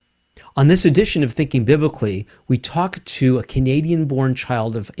On this edition of Thinking Biblically, we talk to a Canadian born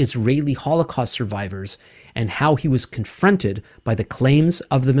child of Israeli Holocaust survivors and how he was confronted by the claims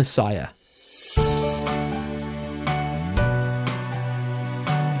of the Messiah.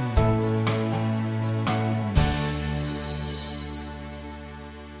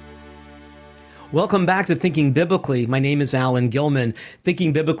 Welcome back to Thinking Biblically. My name is Alan Gilman.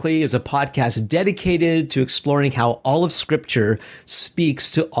 Thinking Biblically is a podcast dedicated to exploring how all of Scripture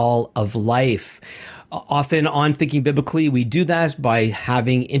speaks to all of life. Often on Thinking Biblically, we do that by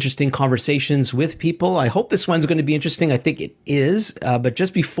having interesting conversations with people. I hope this one's going to be interesting. I think it is. But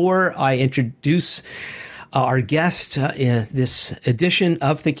just before I introduce our guest in this edition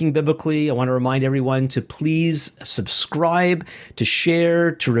of Thinking Biblically, I want to remind everyone to please subscribe, to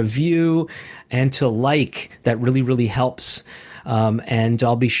share, to review, and to like. That really, really helps. And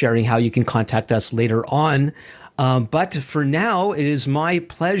I'll be sharing how you can contact us later on. But for now, it is my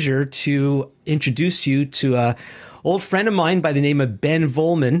pleasure to introduce you to an old friend of mine by the name of Ben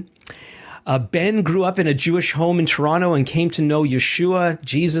Volman. Ben grew up in a Jewish home in Toronto and came to know Yeshua,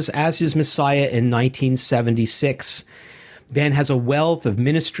 Jesus, as his Messiah in 1976. Ben has a wealth of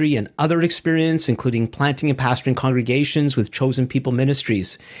ministry and other experience, including planting and pastoring congregations with Chosen People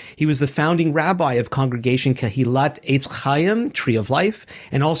Ministries. He was the founding rabbi of Congregation Kehilat Eitz Chaim, Tree of Life,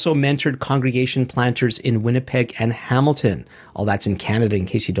 and also mentored congregation planters in Winnipeg and Hamilton. All that's in Canada, in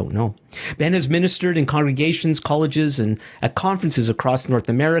case you don't know. Ben has ministered in congregations, colleges, and at conferences across North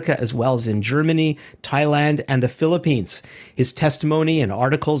America, as well as in Germany, Thailand, and the Philippines. His testimony and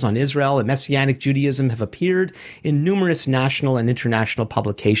articles on Israel and Messianic Judaism have appeared in numerous national and international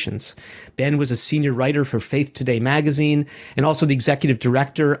publications. Ben was a senior writer for Faith Today magazine and also the executive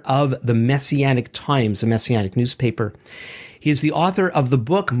director of the Messianic Times, a Messianic newspaper. He is the author of the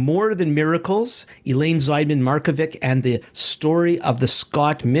book More Than Miracles, Elaine Zeidman Markovic and the Story of the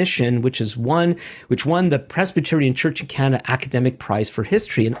Scott Mission, which won the Presbyterian Church in Canada Academic Prize for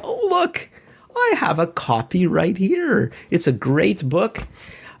History. And oh, look, I have a copy right here. It's a great book.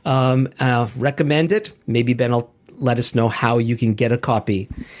 Recommend it. Maybe Ben will let us know how you can get a copy.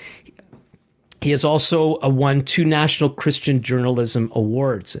 He has also won 2 National Christian Journalism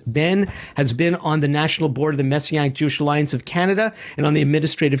Awards. Ben has been on the National Board of the Messianic Jewish Alliance of Canada and on the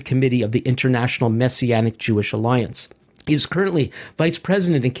Administrative Committee of the International Messianic Jewish Alliance. He is currently Vice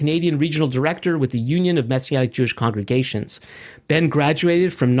President and Canadian Regional Director with the Union of Messianic Jewish Congregations. Ben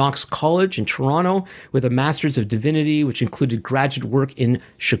graduated from Knox College in Toronto with a Master's of Divinity, which included graduate work in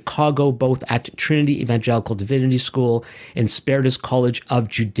Chicago, both at Trinity Evangelical Divinity School and Spertus College of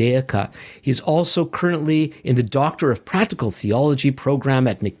Judaica. He is also currently in the Doctor of Practical Theology program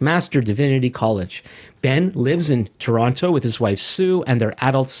at McMaster Divinity College. Ben lives in Toronto with his wife, Sue, and their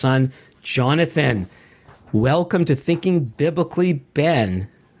adult son, Jonathan. Welcome to Thinking Biblically, Ben.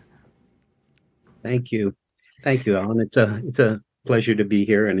 Thank you. Thank you, Alan. It's a pleasure to be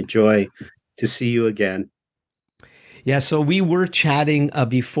here and a joy to see you again. Yeah, so we were chatting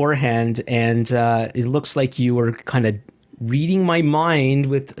beforehand, and it looks like you were kind of reading my mind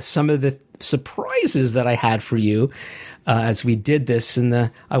with some of the surprises that I had for you as we did this. And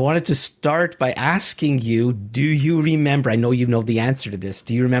I wanted to start by asking you, do you remember, I know you know the answer to this,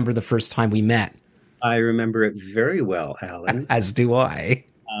 do you remember the first time we met? I remember it very well, Alan. As do I.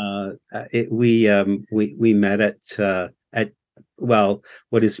 We met at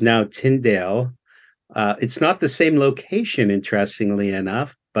what is now Tyndale. It's not the same location, interestingly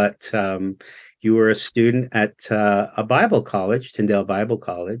enough, but you were a student at a Bible college, Tyndale Bible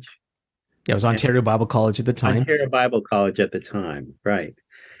College. Yeah, it was Ontario Bible College at the time. Ontario Bible College at the time, right?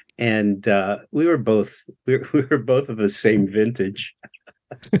 And we were both of the same vintage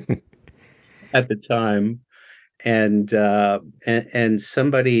at the time. And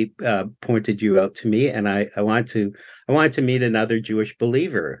somebody pointed you out to me, and I wanted to meet another Jewish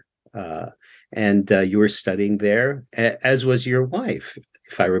believer, and you were studying there, as was your wife,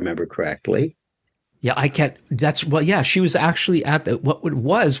 if I remember correctly. Yeah, I can't. That's well. Yeah, she was actually at what it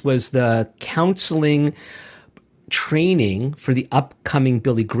was the counseling training for the upcoming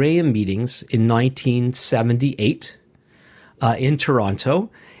Billy Graham meetings in 1978 in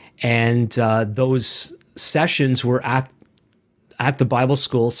Toronto, and those sessions were at the Bible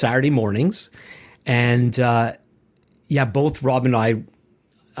school Saturday mornings, and both Rob and I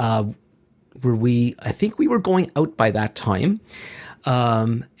I think we were going out by that time,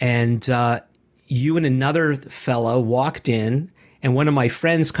 and you and another fellow walked in, and one of my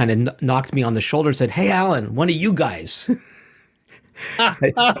friends kind of knocked me on the shoulder and said, "Hey, Alan, one of you guys."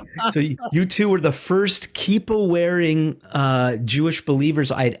 So you two were the first kippah-wearing Jewish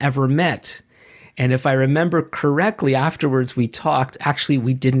believers I had ever met. And if I remember correctly, afterwards we talked. Actually,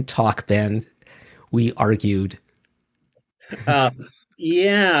 we didn't talk then. We argued. Uh,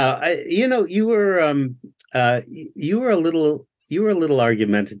 yeah, you were a little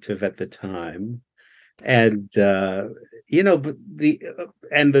argumentative at the time, and but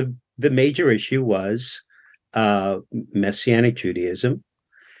the major issue was Messianic Judaism,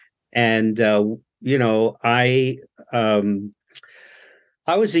 and um,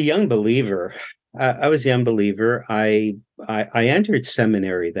 I was a young believer. I was a young believer. I entered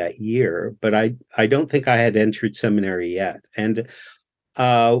seminary that year, but I don't think I had entered seminary yet. And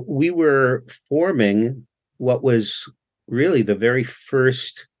we were forming what was really the very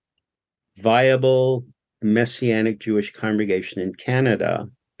first viable Messianic Jewish congregation in Canada,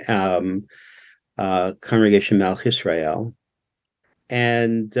 um, Congregation Malch Israel,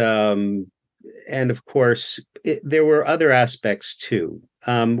 and of course there were other aspects too.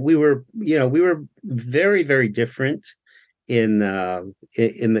 We were very, very different in the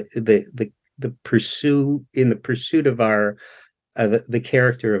pursuit of our the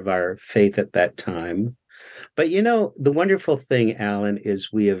character of our faith at that time. But the wonderful thing, Alan,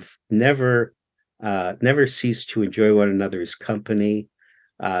 is we have never ceased to enjoy one another's company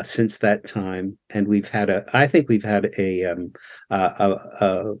since that time, and I think we've had a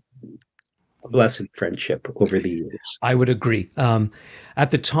blessed friendship over the years. I would agree. At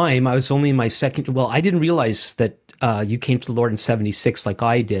the time, I was only in my second. Well, I didn't realize that you came to the Lord in '76 like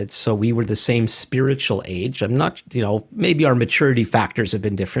I did. So we were the same spiritual age. I'm not, maybe our maturity factors have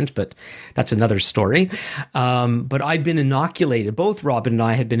been different, but that's another story. But I'd been inoculated. Both Robin and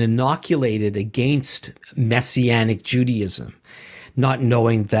I had been inoculated against Messianic Judaism, not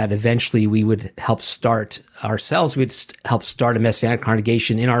knowing that eventually we would help start ourselves. We'd help start a Messianic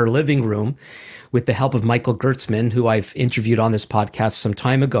congregation in our living room with the help of Michael Gertzman, who I've interviewed on this podcast some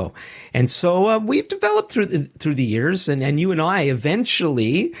time ago. And so we've developed through the years, and you and I,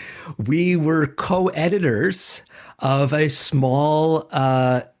 eventually, we were co-editors of a small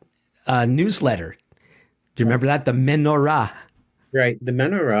newsletter. Do you remember that? The Menorah. Right, the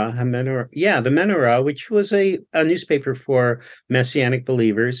Menorah, yeah, the Menorah, which was a newspaper for Messianic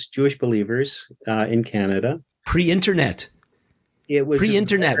believers, Jewish believers in Canada. Pre-internet. It was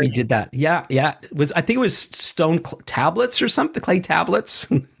Pre-internet, we did that. Yeah, yeah. I think it was stone tablets or something, clay tablets.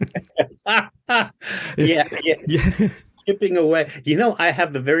 yeah, yeah. Yeah. Chipping away. I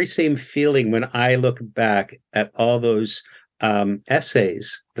have the very same feeling when I look back at all those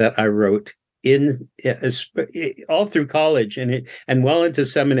essays that I wrote all through college and well into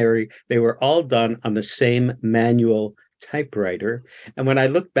seminary. They were all done on the same manual typewriter, and when I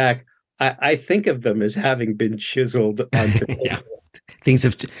look back, I think of them as having been chiseled onto Yeah. Things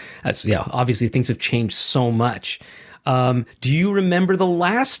have, obviously things have changed so much. Do you remember the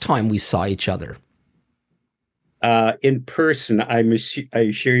last time we saw each other? In person. I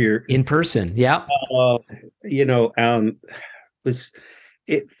assure you. In person, yeah. Was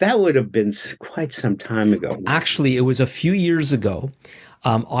it that would have been quite some time ago. Actually, it was a few years ago.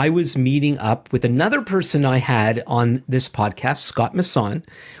 I was meeting up with another person I had on this podcast, Scott Masson.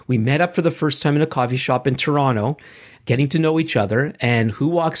 We met up for the first time in a coffee shop in Toronto, getting to know each other. And who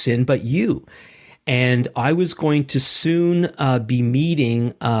walks in but you? And I was going to soon be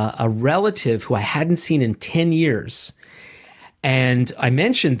meeting a relative who I hadn't seen in 10 years. And I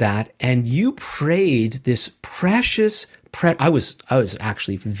mentioned that, and you prayed this precious I was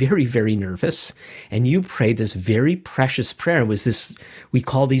actually very, very nervous, and you prayed this very precious prayer. It was this, we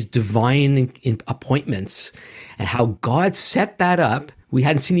call these divine appointments, and how God set that up. We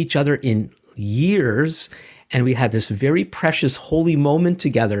hadn't seen each other in years, and we had this very precious holy moment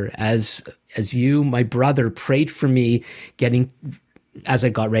together as you, my brother, prayed for me as I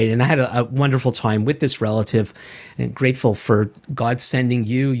got ready. And I had a wonderful time with this relative, and grateful for God sending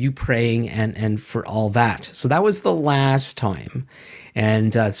you praying, and for all that. So that was the last time.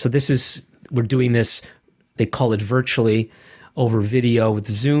 And so we're doing this, they call it virtually over video with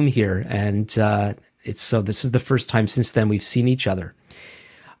Zoom here. And this is the first time since then we've seen each other.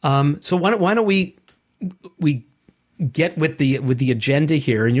 So why don't we get with the agenda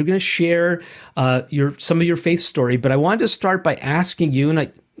here, and you're going to share some of your faith story. But I wanted to start by asking you, and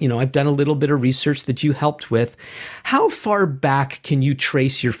I've done a little bit of research that you helped with. How far back can you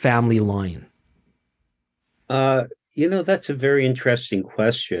trace your family line? That's a very interesting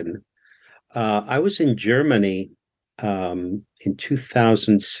question. I was in Germany in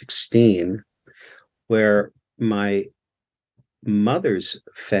 2016, where my mother's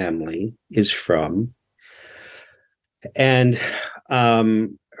family is from. And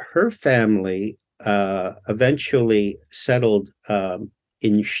her family eventually settled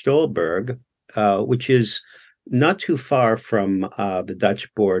in Stolberg, which is not too far from the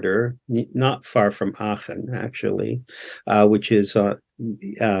Dutch border, not far from Aachen, actually, which is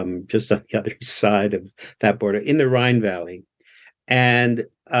just on the other side of that border in the Rhine Valley. And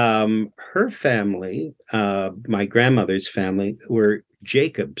her family, my grandmother's family, were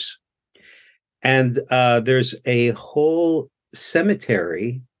Jacobs. And there's a whole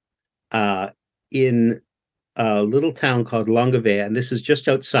cemetery in a little town called Longueval, and this is just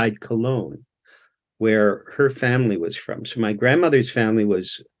outside Cologne, where her family was from. So my grandmother's family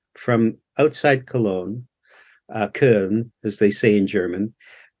was from outside Cologne, Köln, as they say in German.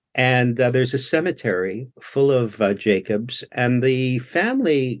 And there's a cemetery full of Jacobs, and the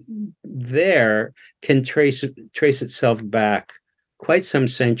family there can trace itself back quite some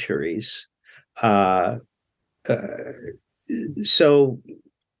centuries. Uh, uh, so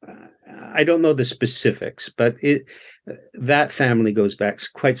I don't know the specifics, but that family goes back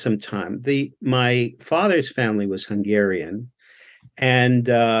quite some time. The My father's family was Hungarian, and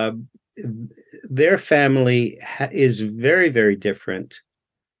their family is very, very different.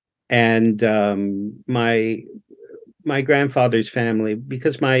 And my grandfather's family,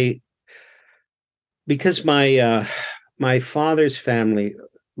 because my my father's family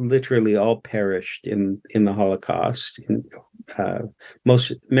literally all perished in the Holocaust, uh,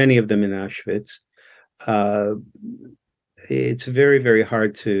 many of them in Auschwitz. Uh, it's very, very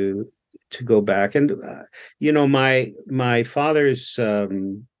hard to go back. And my father's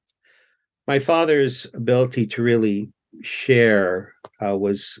ability to really share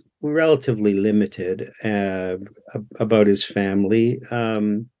was relatively limited about his family.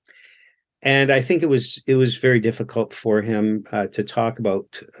 And I think it was very difficult for him to talk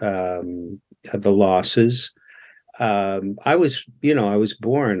about the losses. I was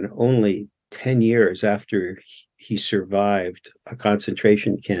born only 10 years after he survived a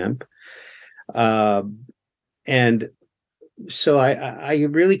concentration camp. Uh, and so I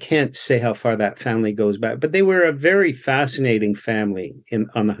really can't say how far that family goes back, but they were a very fascinating family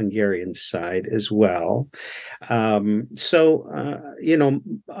on the Hungarian side as well. My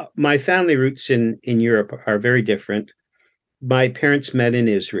family roots in Europe are very different. My parents met in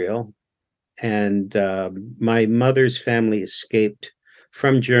Israel, and my mother's family escaped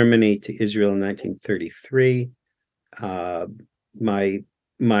from Germany to Israel in 1933. Uh, my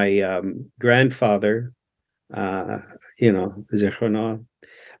my grandfather, uh, Zechrono,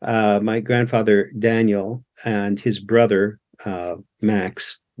 my grandfather Daniel and his brother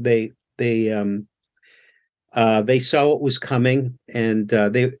Max, they saw what was coming, and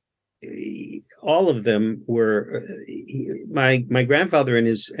they all of them were my grandfather and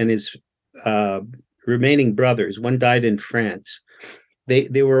his uh, remaining brothers. One died in France.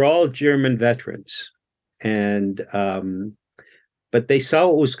 They were all German veterans, and but they saw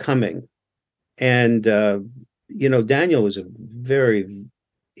what was coming, and Daniel was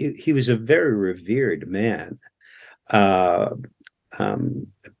he was a very revered man, uh,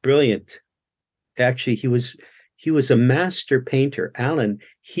 brilliant. Actually, he was a master painter. Alan,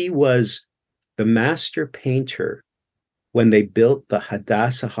 he was the master painter when they built the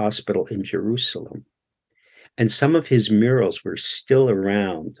Hadassah Hospital in Jerusalem. And some of his murals were still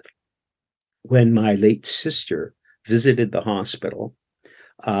around when my late sister visited the hospital.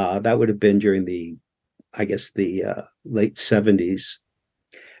 That would have been during I guess, the late 70s.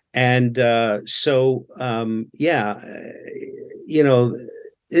 And you know,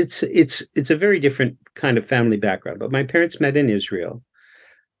 it's a very different kind of family background. But my parents met in Israel,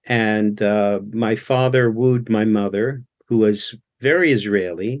 and my father wooed my mother, who was very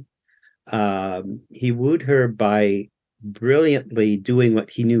Israeli. He wooed her by brilliantly doing what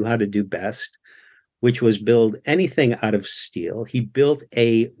he knew how to do best, which was build anything out of steel. He built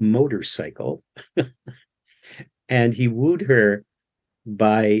a motorcycle, and he wooed her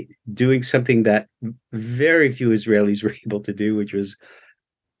by doing something that very few Israelis were able to do, which was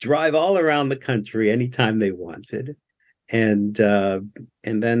drive all around the country anytime they wanted. And and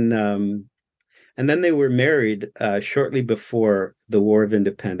then um, and then they were married shortly before the War of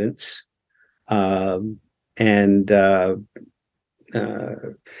Independence. Um, and uh,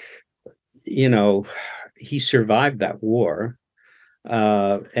 you know, he survived that war.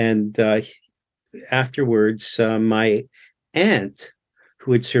 And afterwards, my aunt,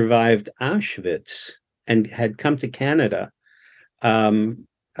 who had survived Auschwitz and had come to Canada,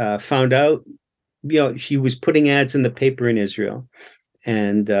 found out, she was putting ads in the paper in Israel,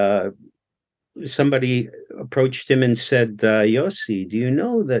 and somebody approached him and said, Yossi, do you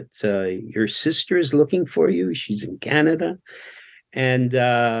know that your sister is looking for you? She's in Canada. And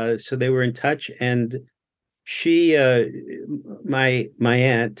so they were in touch, and She, my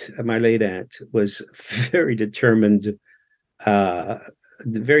aunt, my late aunt, was very determined, uh,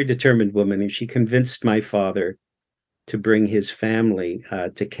 very determined woman, and she convinced my father to bring his family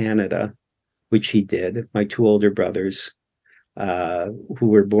to Canada, which he did. My two older brothers, uh, who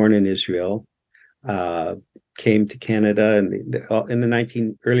were born in Israel, uh, came to Canada in the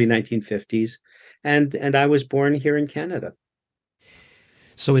early 1950s, and I was born here in Canada.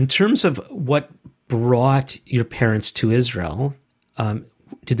 So, in terms of what brought your parents to Israel, um,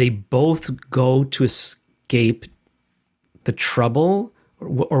 did they both go to escape the trouble,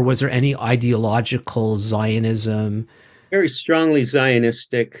 or was there any ideological Zionism? Very strongly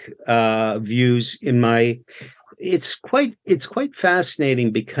Zionistic views in my. It's quite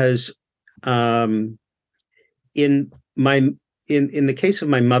fascinating because um, in my in the case of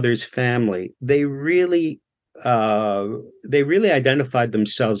my mother's family, they really identified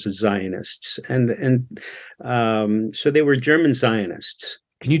themselves as Zionists, and so they were German Zionists.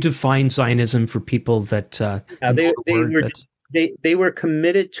 Can you define Zionism for people that Uh, know they the they word, were but they were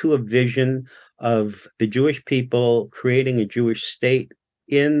committed to a vision of the Jewish people creating a Jewish state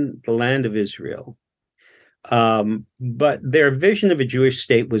in the land of Israel. But their vision of a Jewish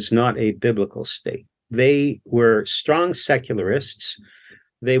state was not a biblical state. They were strong secularists.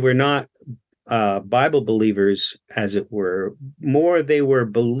 They were not Bible believers, as it were. More, they were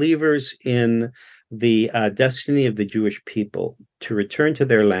believers in the destiny of the Jewish people to return to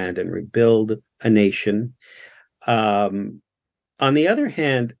their land and rebuild a nation. Um, on the other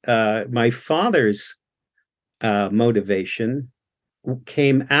hand, my father's motivation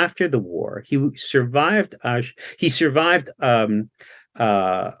came after the war. He survived a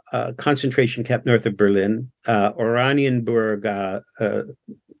concentration camp north of Berlin, Oranienburg,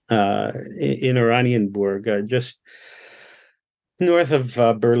 in Oranienburg, just north of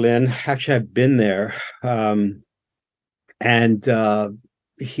Berlin. Actually, I've been there, and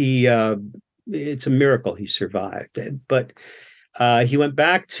he. It's a miracle he survived, but he went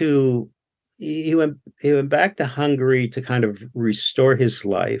back to he went back to Hungary to kind of restore his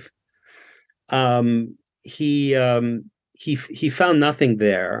life. Um, he found nothing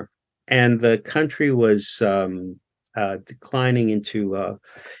there, and the country was declining into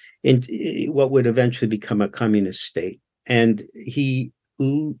what would eventually become a communist state. And he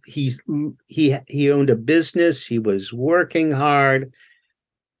owned a business. He was working hard,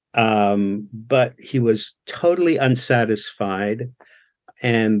 but he was totally unsatisfied.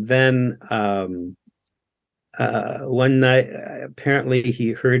 And then one night, apparently,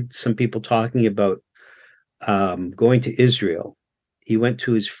 he heard some people talking about going to Israel. He went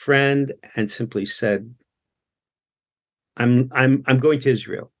to his friend and simply said, I'm going to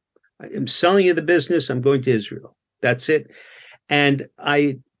Israel. I'm selling you the business. I'm going to Israel. That's it." And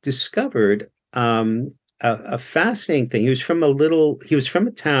I discovered a fascinating thing. He was from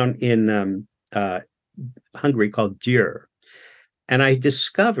a town in Hungary called Győr. And I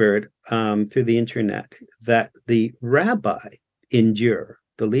discovered through the internet that the rabbi in Győr,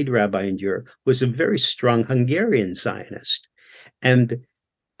 the lead rabbi in Győr, was a very strong Hungarian Zionist. And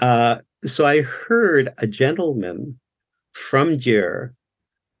so I heard a gentleman from Győr,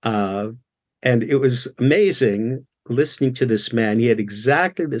 uh, and it was amazing listening to this man. He had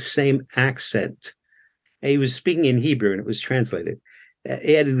exactly the same accent. And he was speaking in Hebrew, and it was translated.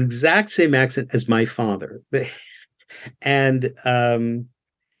 He had the exact same accent as my father. And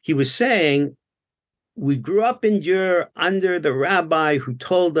he was saying, we grew up in Győr under the rabbi who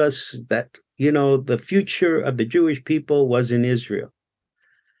told us that, the future of the Jewish people was in Israel.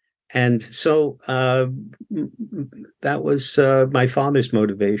 And so that was my father's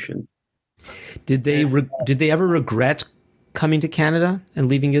motivation. did they ever regret coming to Canada and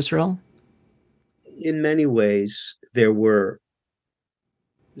leaving Israel? In many ways, there were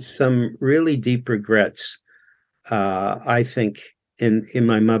some really deep regrets, I think, in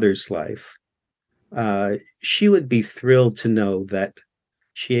my mother's life. She would be thrilled to know that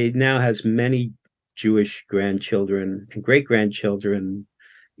she now has many Jewish grandchildren and great grandchildren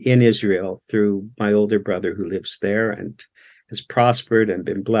in Israel through my older brother who lives there and has prospered and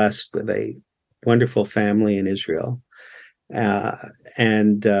been blessed with a wonderful family in Israel. Uh,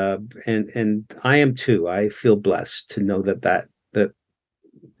 and I am too. I feel blessed to know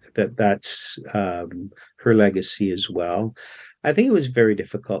that's her legacy as well. I think it was very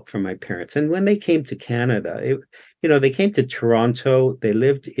difficult for my parents. And when they came to Canada, they came to Toronto. They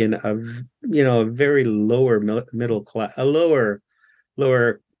lived in a very middle class, lower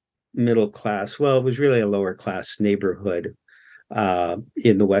middle class. Well, it was really a lower class neighborhood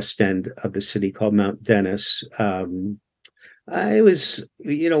in the west end of the city called Mount Dennis. I was,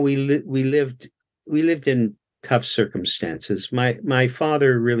 we lived in tough circumstances. My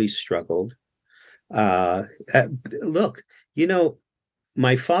father really struggled. Uh, uh, Look, you know,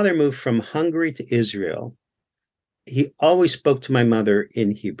 my father moved from Hungary to Israel. He always spoke to my mother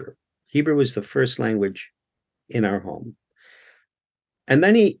in Hebrew. Hebrew was the first language in our home. And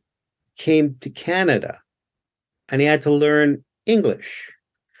then he came to Canada and he had to learn English.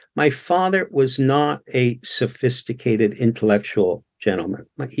 My father was not a sophisticated intellectual gentleman.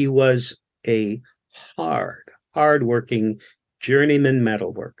 He was a hard working journeyman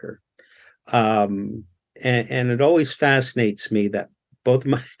metal worker. Um, and it always fascinates me that both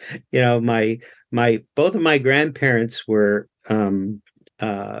my, you know, my both of my grandparents were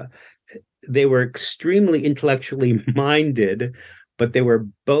uh, they were extremely intellectually minded, but they were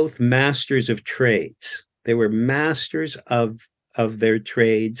both masters of trades. They were masters of their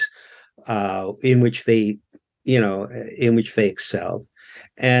trades, in which they, in which they excelled.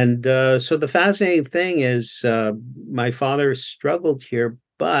 And so the fascinating thing is, my father struggled here,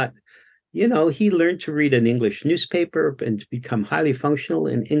 but he learned to read an English newspaper and to become highly functional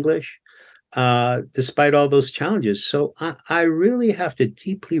in English, despite all those challenges. So I really have to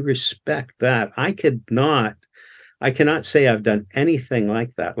deeply respect that. I cannot say I've done anything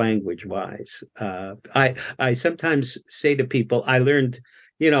like that language wise. I sometimes say to people, I learned,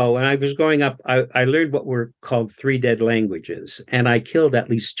 when I was growing up, I learned what were called three dead languages, and I killed at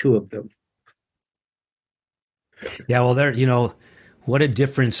least two of them. Yeah, well, what a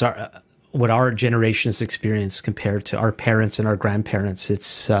difference what our generation's experience compared to our parents and our grandparents.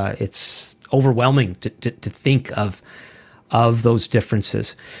 It's overwhelming to think of those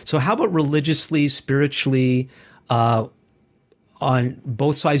differences. So, how about religiously, spiritually, uh, on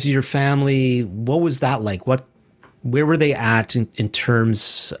both sides of your family? What was that like? Where were they at in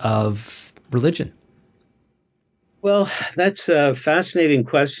terms of religion? Well, that's a fascinating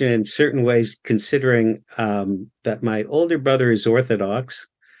question in certain ways, considering that my older brother is Orthodox,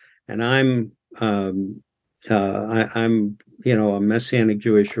 and I'm a Messianic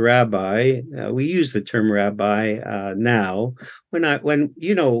Jewish rabbi. We use the term rabbi now. When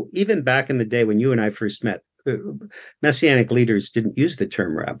even back in the day when you and I first met, Messianic leaders didn't use the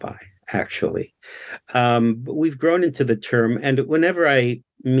term rabbi actually. But we've grown into the term, and whenever I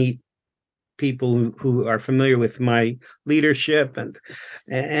meet people who are familiar with my leadership and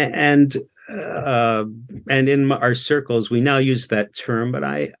uh, and in our circles, we now use that term. But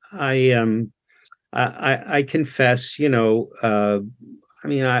I confess, I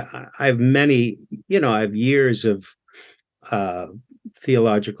mean, I have many, I have years of uh,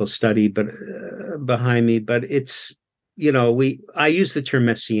 theological study, but behind me. But it's, I use the term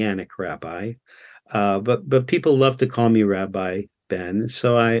messianic rabbi, but people love to call me Rabbi Ben,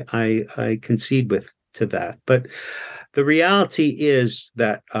 so I concede with to that. But the reality is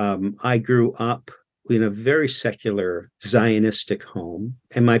that I grew up in a very secular Zionistic home,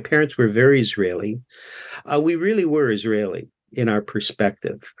 and my parents were very Israeli. We really were Israeli in our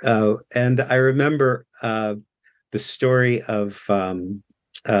perspective. And I remember the story of an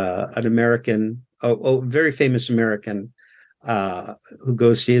American, very famous American, who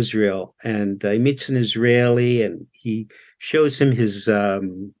goes to Israel, and he meets an Israeli, and he shows him his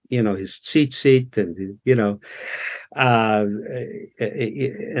tzitzit, and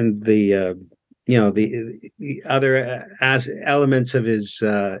and the other elements of his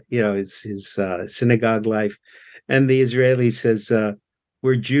synagogue life. And the Israeli says,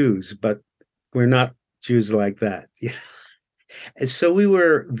 "We're Jews, but we're not Jews like that." And so we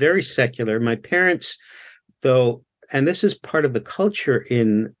were very secular. My parents, though, and this is part of the culture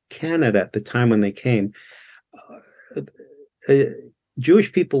in Canada at the time when they came, uh, uh,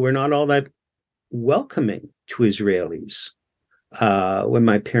 Jewish people were not all that welcoming to Israelis. When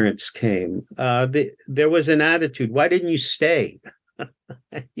my parents came, there was an attitude: "Why didn't you stay?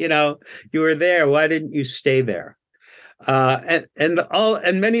 you know, you were there. Why didn't you stay there?"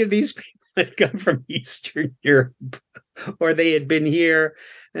 And many of these people had come from Eastern Europe, or they had been here,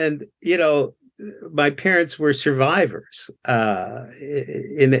 and my parents were survivors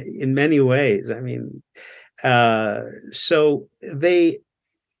in many ways. I mean, so they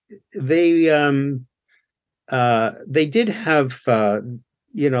they did have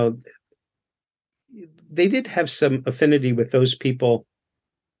you know they did have some affinity with those people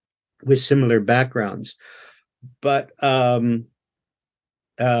with similar backgrounds, but our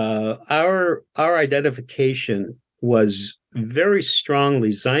identification was very strongly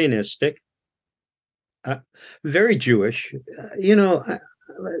Zionistic, uh, very Jewish. You know,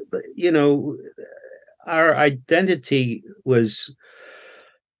 our identity was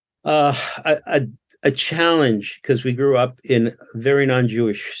uh, a, a challenge because we grew up in a very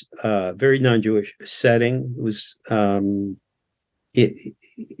non-Jewish setting. It was, it,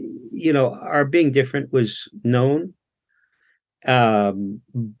 our being different was known,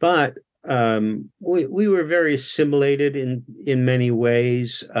 but we were very assimilated in many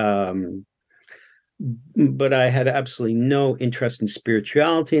ways. But I had absolutely no interest in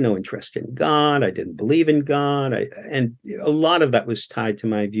spirituality, no interest in God. I didn't believe in God. And a lot of that was tied to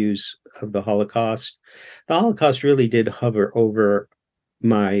my views of the Holocaust. The Holocaust really did hover over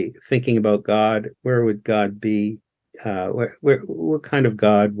my thinking about God. Where would God be? What kind of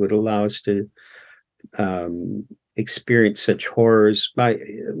God would allow us to experience such horrors?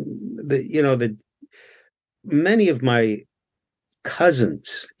 The many of my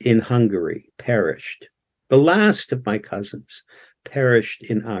cousins in Hungary perished. The last of my cousins perished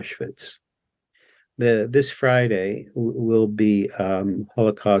in Auschwitz. This Friday will be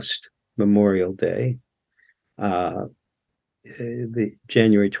Holocaust Memorial Day. The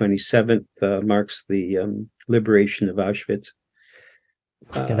January 27th marks the liberation of Auschwitz.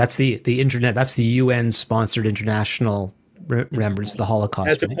 Yeah, that's the internet. That's the UN sponsored international remembrance of the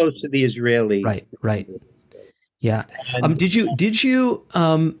Holocaust, as opposed to the Israeli. Right. Yeah. And, Did you did you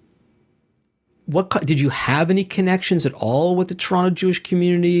have any connections at all with the Toronto Jewish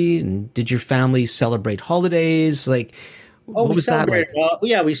community? And did your family celebrate holidays? Like, what was that like?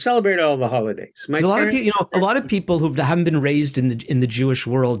 We celebrate all the holidays. My Because a lot of parents, people, a lot of people who haven't been raised in the Jewish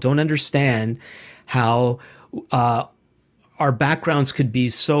world don't understand how our backgrounds could be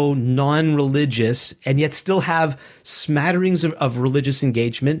so non-religious and yet still have smatterings of religious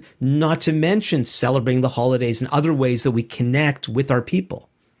engagement, not to mention celebrating the holidays and other ways that we connect with our people.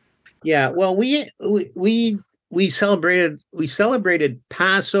 yeah. Well, we celebrated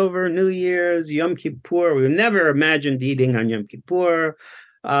Passover, New Year's, Yom Kippur. We never imagined eating on Yom Kippur,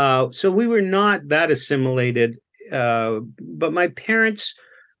 so we were not that assimilated. But my parents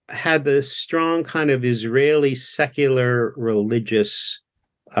had this strong kind of Israeli secular religious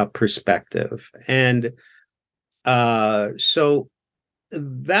perspective, and so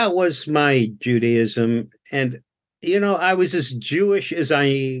that was my Judaism. And I was as Jewish as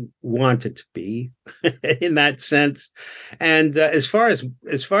I wanted to be in that sense. And as far as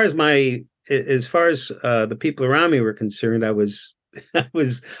the people around me were concerned, I was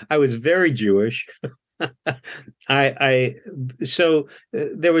I was very Jewish. I so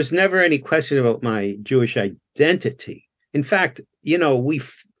there was never any question about my Jewish identity. In fact, we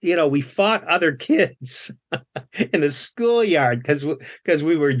fought other kids in the schoolyard because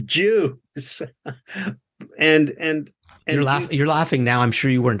we were Jews. and You're laughing now. I'm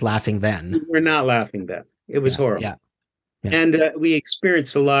sure you weren't laughing then. we're not laughing then. It was horrible. Yeah. And we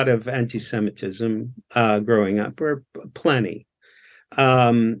experienced a lot of anti-Semitism growing up, or plenty.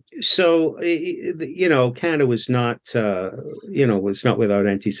 So Canada was not without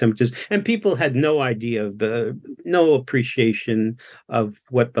anti-Semitism, and people had no appreciation of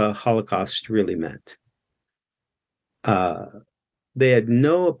what the Holocaust really meant. They had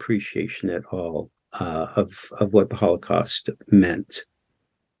no appreciation at all of what the Holocaust meant.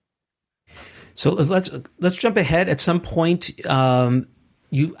 So let's jump ahead. At some point,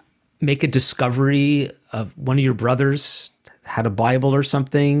 you make a discovery of one of your brothers had a Bible or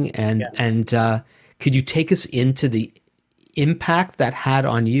something, and could you take us into the impact that had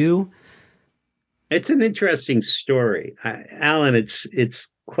on you? It's an interesting story, Alan. It's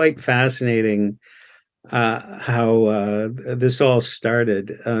quite fascinating how this all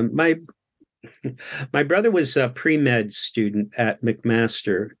started. My brother was a pre-med student at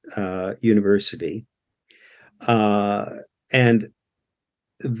McMaster University, and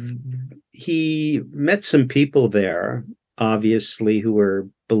he met some people there, obviously, who were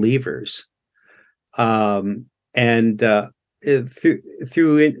believers, and through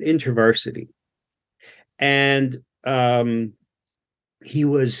InterVarsity, and he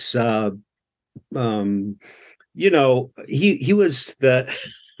was, he was the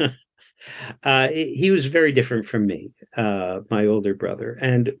he was very different from me, my older brother,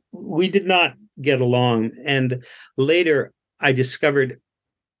 and we did not get along. And later, I discovered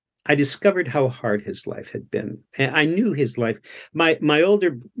how hard his life had been. And I knew his life. My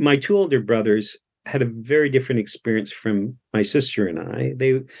two older brothers had a very different experience from my sister and I.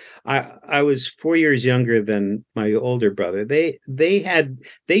 I was 4 years younger than my older brother. They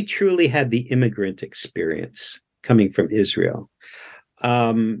truly had the immigrant experience coming from Israel.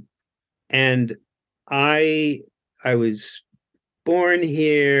 And I was born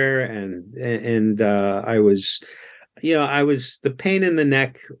here, and I was the pain in the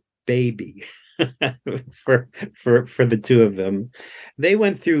neck baby. for for the two of them. They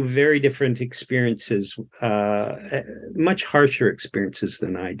went through very different experiences, much harsher experiences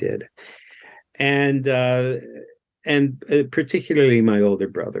than I did, and particularly my older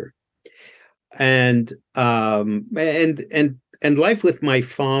brother. And life with my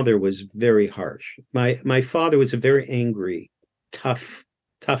father was very harsh. My father was a very angry, tough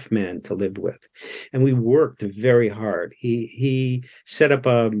man to live with, and we worked very hard. He set up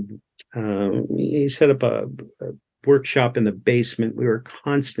a workshop in the basement. We were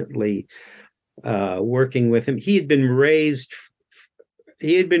constantly working with him. He had been raised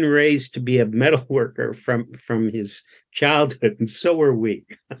to be a metal worker from his childhood, and so were we.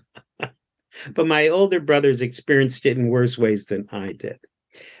 But my older brothers experienced it in worse ways than I did.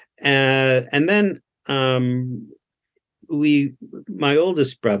 And then my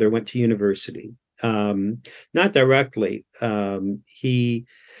oldest brother went to university. Not directly. He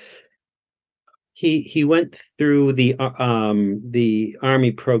went through the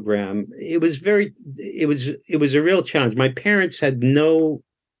Army program. It was a real challenge. My parents had no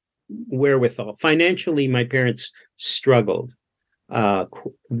wherewithal financially. My parents struggled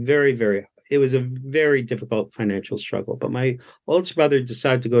very, very. It was a very difficult financial struggle. But my oldest brother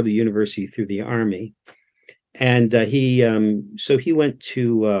decided to go to university through the Army, and he went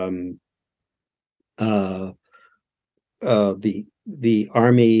to the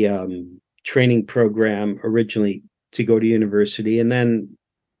Army training program originally to go to university, and then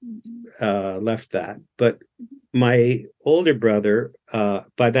left that. But my older brother,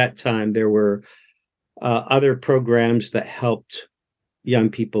 by that time, there were other programs that helped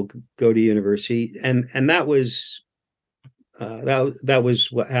young people go to university, and that was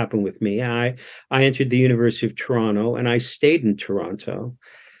what happened with me. I entered the University of Toronto, and I stayed in Toronto,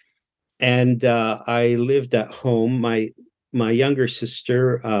 and I lived at home. My younger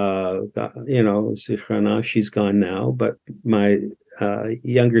sister, she's gone now, but my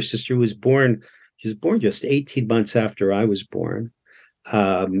younger sister was born. She was born just 18 months after I was born.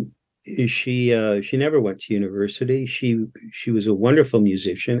 She never went to university. She was a wonderful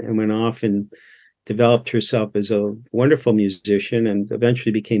musician and went off and developed herself as a wonderful musician, and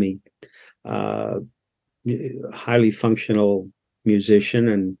eventually became a highly functional musician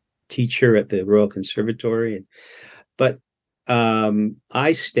and teacher at the Royal Conservatory. But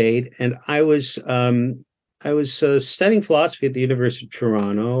I stayed, and I was studying philosophy at the University of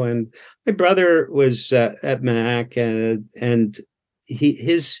Toronto, and my brother was at Mac, and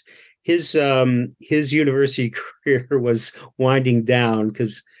his university career was winding down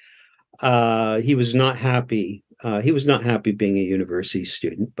because he was not happy. He was not happy being a university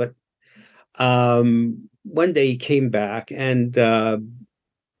student. But one day he came back, and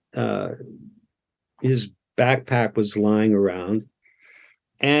his backpack was lying around,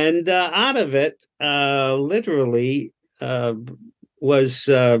 and out of it, literally, was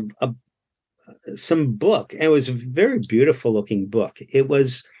some book. And it was a very beautiful looking book. It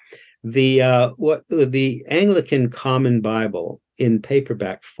was the Anglican Common Bible in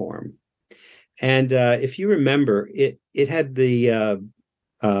paperback form, and if you remember, it had it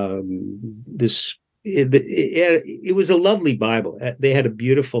was a lovely Bible. They had a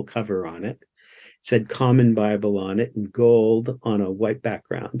beautiful cover on it. It said Common Bible on it in gold on a white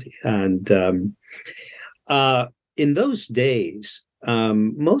background. And in those days,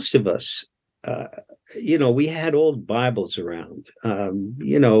 most of us, we had old Bibles around, and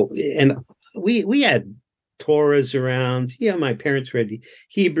we had Torahs around. My parents read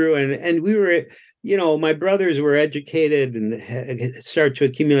Hebrew, and we were, my brothers were educated and started to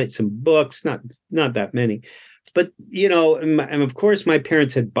accumulate some books, not that many. But, and of course, my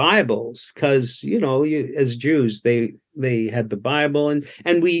parents had Bibles because, as Jews, they had the Bible, and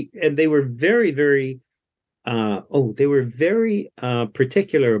they were very, very,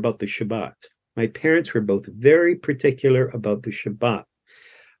 particular about the Shabbat. My parents were both very particular about the Shabbat,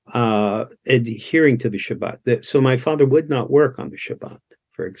 adhering to the Shabbat. So my father would not work on the Shabbat,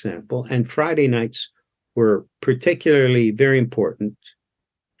 for example, and Friday nights were particularly very important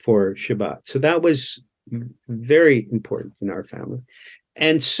for Shabbat. So that was very important in our family.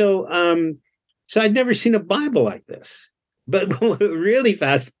 And so I'd never seen a Bible like this. But what really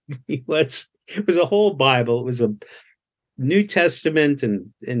fascinated me was it was a whole Bible. It was a New Testament,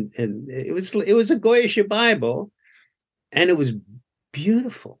 and it was a Goyish Bible, and it was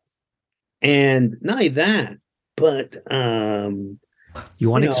beautiful. And not only that, but you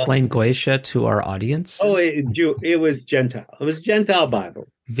want to explain Goyesha to our audience? Oh, it was Gentile. It was Gentile Bible.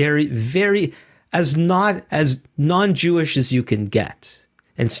 Very, very, as non-Jewish as you can get,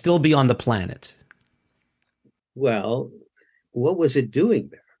 and still be on the planet. Well, what was it doing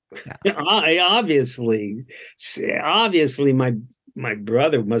there? Yeah. I obviously my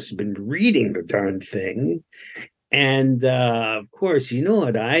brother must have been reading the darn thing. And of course, you know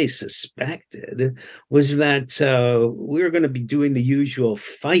what I suspected was that we were going to be doing the usual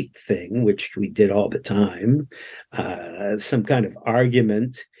fight thing, which we did all the time, some kind of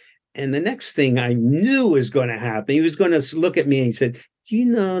argument. And the next thing I knew was going to happen, he was going to look at me and he said, "Do you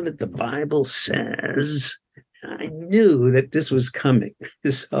know that the Bible says?" I knew that this was coming.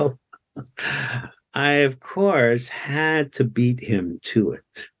 So I, of course, had to beat him to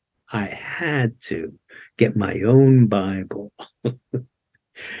it. I had to get my own Bible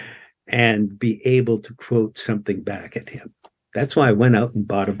and be able to quote something back at him. That's why I went out and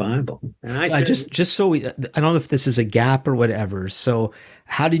bought a Bible. And I So I said, just so I don't know if this is a gap or whatever. So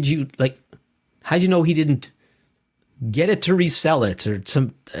how did you how did you know he didn't get it to resell it or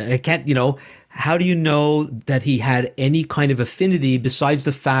some? I can't. How do you know that he had any kind of affinity besides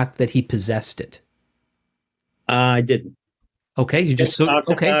the fact that he possessed it? I didn't. Okay, you just so Talked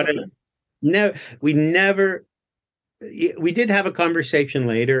okay. about it. No, we never. We did have a conversation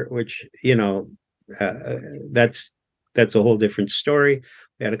later, which uh, that's that's a whole different story.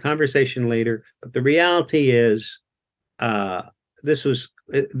 We had a conversation later, but the reality is, uh, this was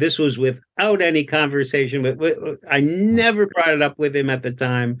this was without any conversation. I never brought it up with him at the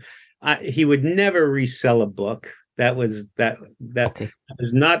time. He would never resell a book. That Okay.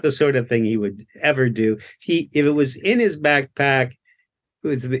 was not the sort of thing he would ever do. If it was in his backpack, it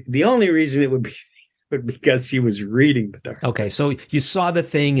was the only reason it would be because he was reading the dark. Okay, so you saw the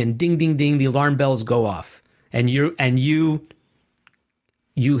thing and ding ding ding the alarm bells go off and you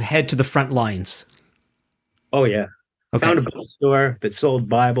head to the front lines. Oh yeah, Okay. found a bookstore that sold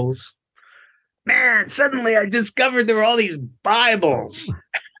Bibles. Man, suddenly I discovered there were all these Bibles,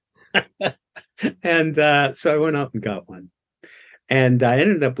 and so I went out and got one. And I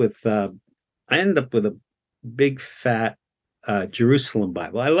ended up with a big fat Jerusalem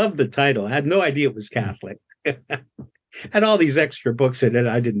Bible. I love the title. I had no idea it was Catholic. Had all these extra books in it.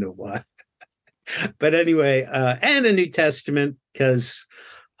 I didn't know why. But anyway, and a New Testament because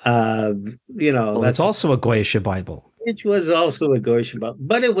uh, Well, it's that's also a Goyish Bible. which was also a Goshen Bible.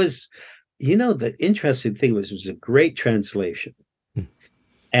 But it was, the interesting thing was a great translation, Hmm.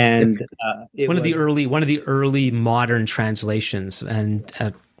 and It's it was one of the early modern translations, and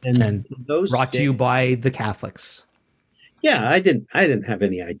and those brought to days. you by the Catholics. Yeah, I didn't have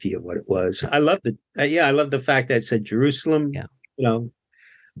any idea what it was. I love I love the fact that it said Jerusalem, Yeah. you know,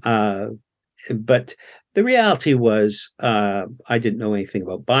 uh, but the reality was I didn't know anything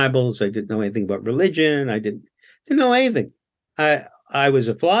about Bibles. I didn't know anything about religion. I didn't know anything. I was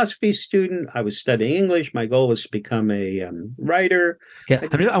a philosophy student. I was studying English. My goal was to become a writer. Yeah,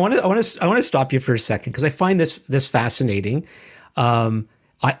 I, I want to stop you for a second because I find this fascinating. Um,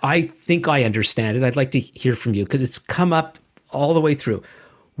 I think I understand it. I'd like to hear from you because it's come up all the way through.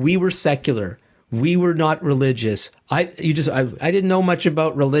 We were secular. We were not religious. I didn't know much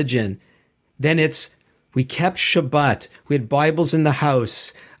about religion. Then we kept Shabbat. We had Bibles in the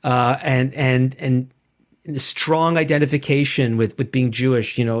house, and strong identification with being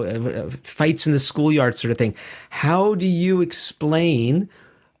Jewish. Fights in the schoolyard sort of thing. How do you explain?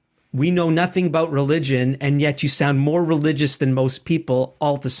 We know nothing about religion, and yet you sound more religious than most people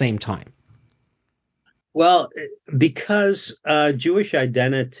all at the same time. well, because Jewish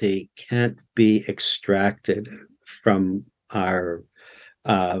identity can't be extracted from our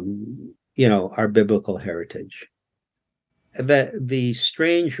biblical heritage. The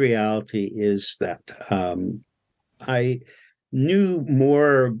strange reality is that I knew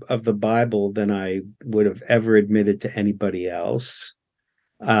more of the Bible than I would have ever admitted to anybody else.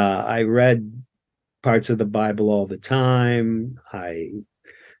 I read parts of the Bible all the time.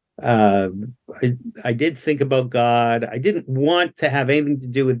 Uh, I did think about God. I didn't want to have anything to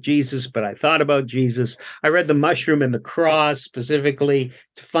do with Jesus, but I thought about Jesus. I read The Mushroom and the Cross specifically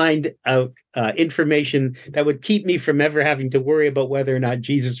to find out information that would keep me from ever having to worry about whether or not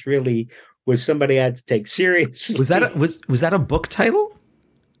Jesus really was somebody I had to take seriously. Was that a book title?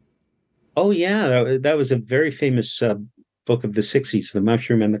 Oh yeah, that was a very famous book of the '60s, The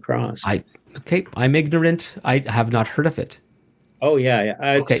Mushroom and the Cross. I Okay, I'm ignorant. I have not heard of it. Oh yeah,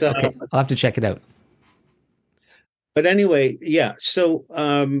 yeah. It's Okay, I'll have to check it out. but anyway, yeah. So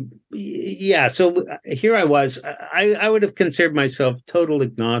yeah. So here I was. I would have considered myself total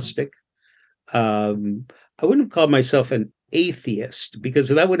agnostic. Um, I wouldn't have called myself an atheist because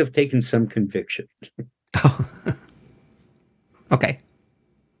that would have taken some conviction. Okay,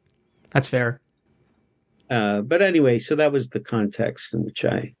 that's fair. But anyway, so that was the context in which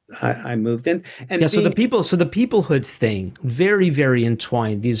I moved in. Yeah, And so being the peoplehood thing, very, very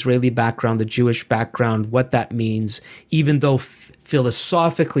entwined. The Israeli background, the Jewish background, what that means, even though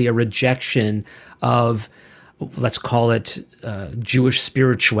philosophically a rejection of, let's call it Jewish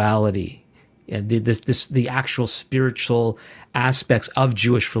spirituality, yeah, the actual spiritual aspects of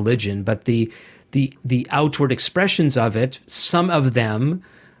Jewish religion, but the outward expressions of it, some of them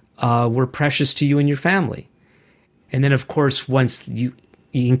were precious to you and your family. And then, of course, once you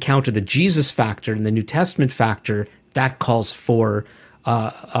encounter the Jesus factor and the New Testament factor, that calls for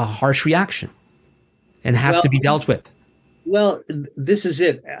a harsh reaction and has well, to be dealt with. this is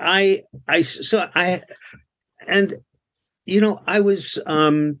it. So I, and I was,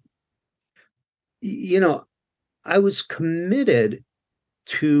 you know, I was committed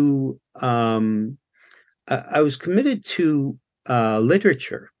to, I was committed to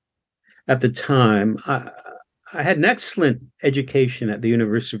literature at the time. I had an excellent education at the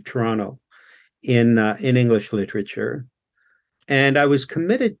University of Toronto in English literature, and I was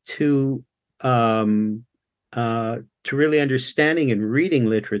committed to really understanding and reading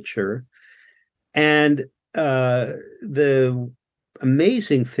literature. And the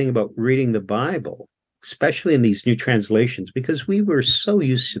amazing thing about reading the Bible, especially in these new translations, because we were so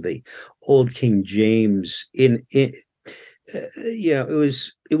used to the old King James, it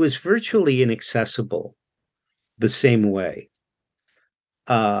was virtually inaccessible the same way.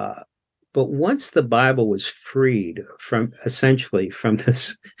 Uh, but once the Bible was freed from essentially from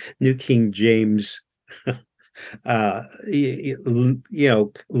this New King James,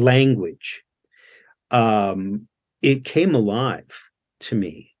 language, it came alive to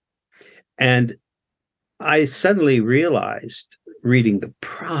me, and I suddenly realized, reading the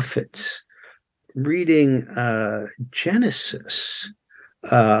prophets, reading Genesis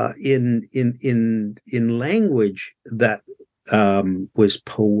in language that was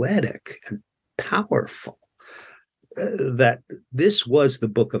poetic and powerful, that this was the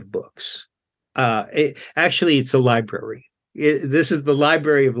book of books. Actually, it's a library. This is the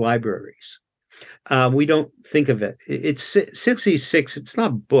library of libraries. We don't think of it. It's 66. It's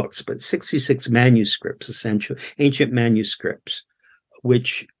not books, but 66 manuscripts, essentially ancient manuscripts,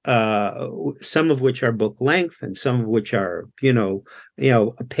 which some of which are book length, and some of which are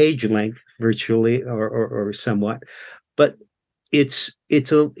a page length virtually, or somewhat. But it's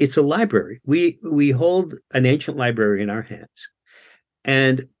a library. We hold an ancient library in our hands,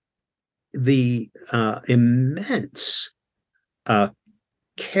 and the immense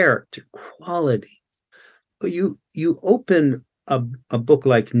character quality. You open a book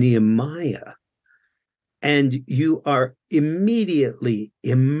like Nehemiah, and you are immediately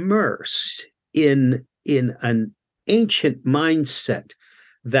immersed in an ancient mindset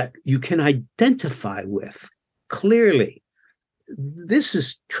that you can identify with clearly. This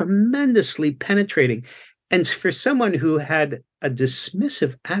is tremendously penetrating. And for someone who had a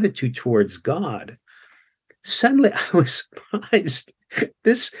dismissive attitude towards God, suddenly I was surprised.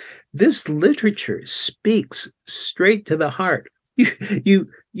 This literature speaks straight to the heart. You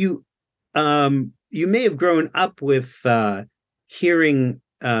may have grown up with hearing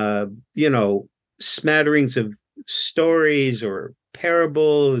smatterings of stories or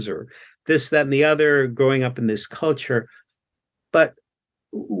parables or this, that, and the other, growing up in this culture. But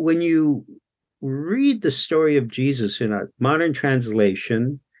when you read the story of Jesus in a modern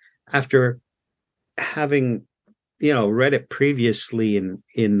translation, after having read it previously in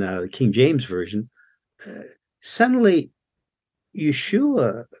the King James version, suddenly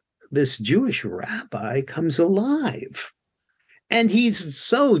Yeshua, this Jewish rabbi, comes alive, and he's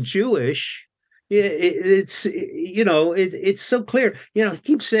so Jewish. It's so clear. He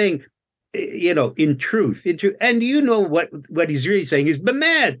keeps saying, in truth, and what he's really saying is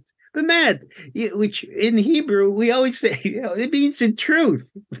bemed, which in Hebrew we always say, it means in truth.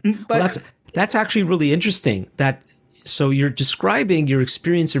 Well, But that's actually really interesting. So you're describing your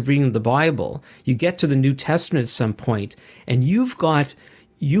experience of reading the Bible. You get to the New Testament at some point, and you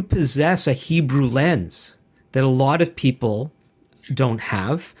possess a Hebrew lens that a lot of people don't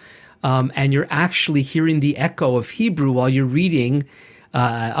have, and you're actually hearing the echo of Hebrew while you're reading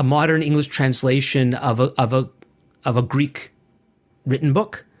a modern English translation of a Greek written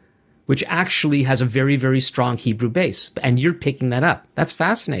book, which actually has a very, very strong Hebrew base, and you're picking that up. That's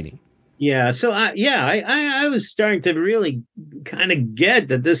fascinating. yeah, so I was starting to really kind of get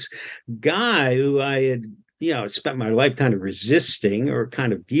that this guy who I had spent my life kind of resisting or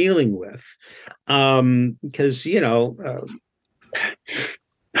kind of dealing with, because you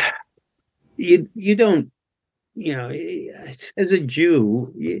don't as a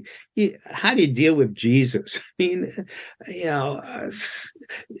Jew, how do you deal with Jesus? I mean,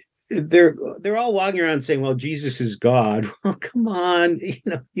 they're all walking around saying, "Well, Jesus is God." Well, come on,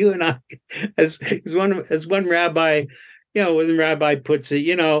 you and I, as one rabbi, when rabbi puts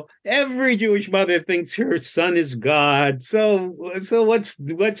it, every Jewish mother thinks her son is God. So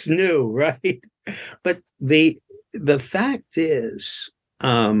what's new, right? But the fact is,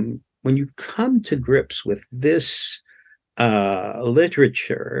 when you come to grips with this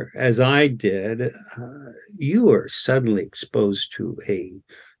literature, as I did, you are suddenly exposed to a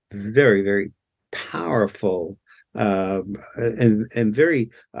very, very powerful and very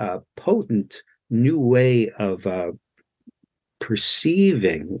potent new way of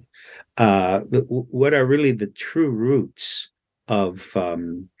perceiving what are really the true roots of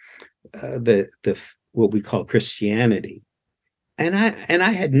the what we call Christianity. And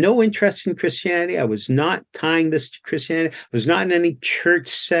I had no interest in Christianity. I was not tying this to Christianity. I was not in any church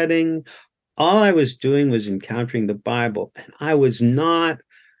setting. All I was doing was encountering the Bible. And I was not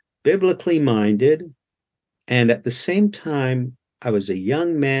biblically minded. And at the same time, I was a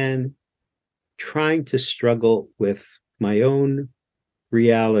young man trying to struggle with my own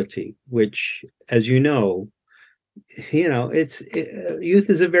reality, which, as youth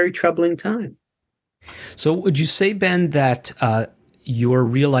is a very troubling time. So, would you say, Ben, that your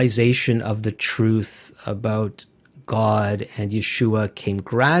realization of the truth about God and Yeshua came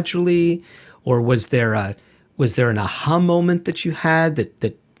gradually, or was there an aha moment that you had,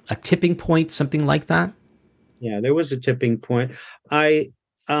 that a tipping point, something like that? Yeah, there was a tipping point. I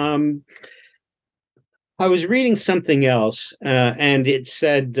um I was reading something else, and it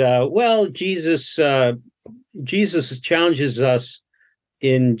said, well, Jesus challenges us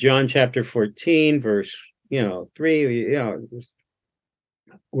in John chapter 14, verse 3,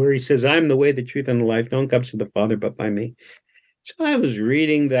 where he says, "I'm the way, the truth, and the life. No one comes to the Father but by me." So I was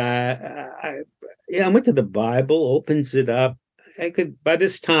reading that. I went to the Bible, opens it up. By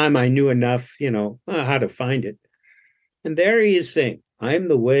this time, I knew enough, how to find it. And there he is saying, "I am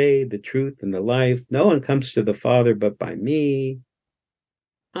the way, the truth, and the life. No one comes to the Father but by me."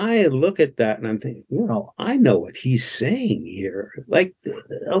 I look at that and I'm thinking, I know what he's saying here. Like,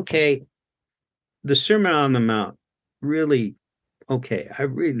 okay, the Sermon on the Mount, really, okay, I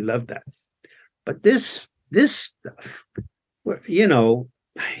really love that. But this stuff, I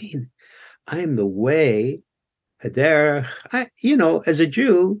mean, I am the way, Haderach. As a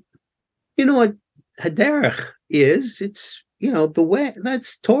Jew, you know what Haderach is? It's the way.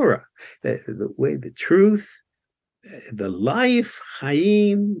 That's Torah, the way, the truth, the life,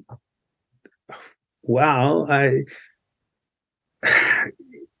 Chaim. Wow,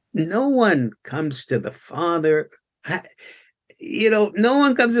 no one comes to the Father. No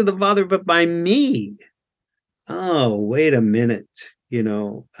one comes to the Father but by me. Oh, wait a minute.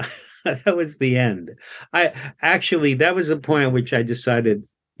 That was the end. That was the point at which I decided,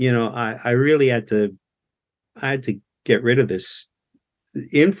 I really I had to get rid of this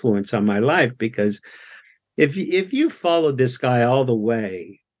influence on my life, because if you followed this guy all the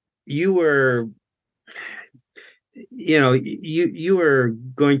way, you were you were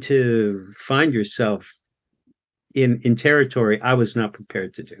going to find yourself in territory I was not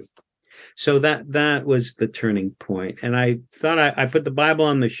prepared to do. So that was the turning point. And I thought I put the Bible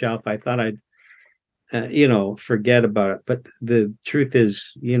on the shelf. I thought I'd forget about it. But the truth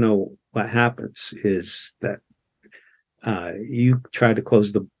is, what happens is that you try to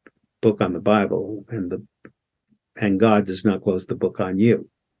close the book on the Bible, and God does not close the book on you.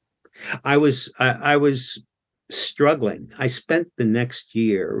 I was struggling. I spent the next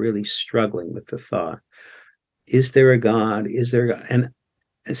year really struggling with the thought: is there a God? Is there a God?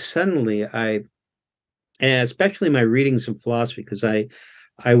 And suddenly and especially my readings in philosophy, because I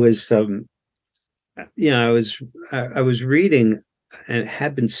was I was reading and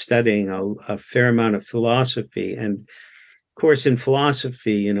had been studying a fair amount of philosophy. And of course, in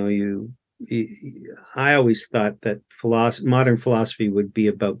philosophy, I always thought that modern philosophy would be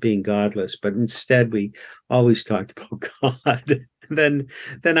about being godless, but instead we always talked about God. then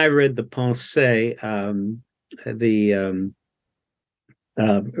I read the Pensées, the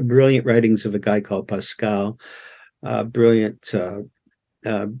brilliant writings of a guy called Pascal, brilliant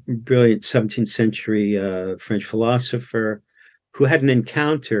 17th century French philosopher, who had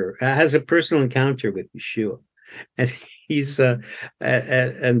has a personal encounter with Yeshua, and he's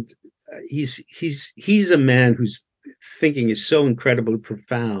and he's a man whose thinking is so incredibly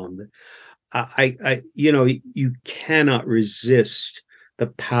profound. You cannot resist the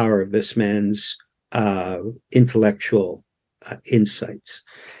power of this man's intellectual insights.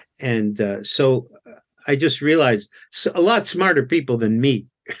 And so I just realized a lot smarter people than me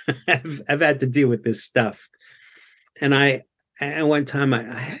have had to deal with this stuff. And and one time I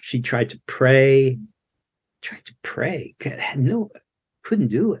actually tried to pray. Couldn't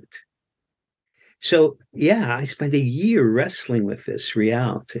do it. So yeah, I spent a year wrestling with this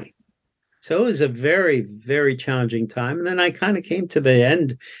reality. So it was a very, very challenging time. And then I kind of came to the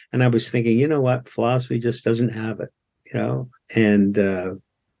end and I was thinking, you know what, philosophy just doesn't have it, you know? And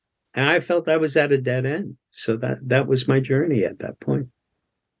I felt I was at a dead end. So that was my journey at that point.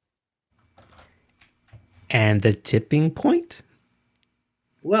 And the tipping point?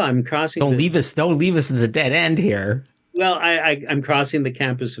 Well, I'm crossing Don't the leave us. Don't leave us at the dead end here. well, I'm crossing the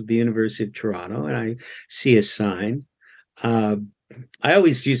campus of the University of Toronto, and I see a sign. Uh, I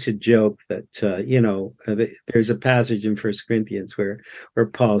always used to joke that there's a passage in First Corinthians where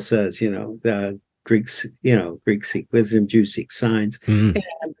Paul says, the Greeks, Greeks seek wisdom, Jews seek signs. Mm. And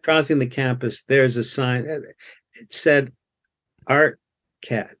I'm crossing the campus. There's a sign. It said Art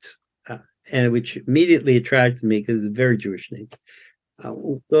Cats, and which immediately attracted me because it's a very Jewish name.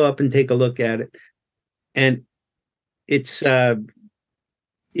 We'll go up and take a look at it, and it's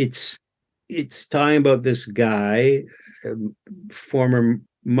it's talking about this guy, former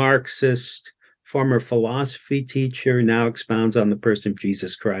Marxist, former philosophy teacher, now expounds on the person of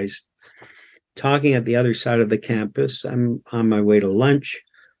Jesus Christ, talking at the other side of the campus. I'm on my way to lunch.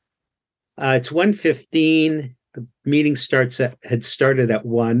 It's 1:15. The meeting had started at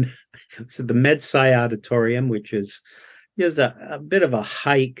 1. So the MedSci Auditorium, which is a bit of a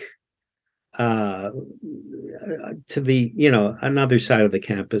hike to the another side of the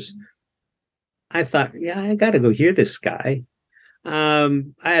campus. I thought, yeah, I got to go hear this guy. I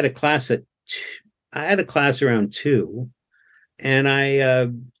had a class around 2, and I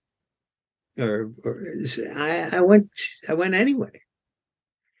went anyway.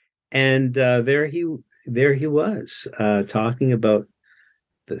 And there he was, talking about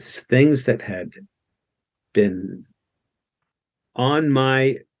the things that had been on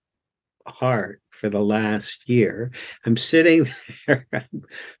my heart for the last year. I'm sitting there, I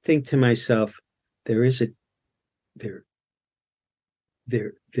think to myself, there is a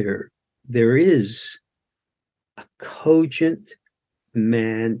cogent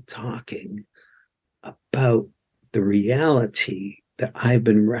man talking about the reality that I've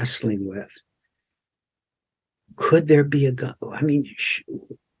been wrestling with. Could there be a God? I mean,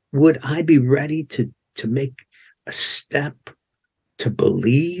 would I be ready to make a step to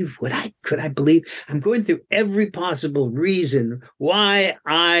believe? Could I believe? I'm going through every possible reason why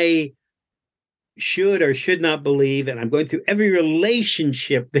I should or should not believe, and I'm going through every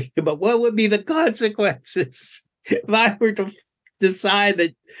relationship thinking about what would be the consequences if I were to decide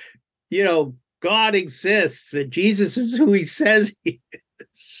that God exists, that Jesus is who he says he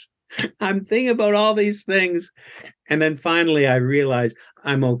is. I'm thinking about all these things, and then finally I realize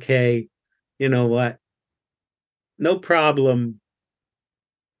I'm okay. You know what? No problem.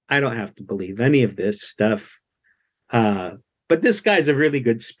 I don't have to believe any of this stuff. But this guy's a really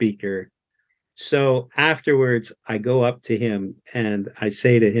good speaker. So afterwards, I go up to him and I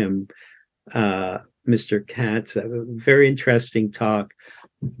say to him, Mr. Katz, a very interesting talk,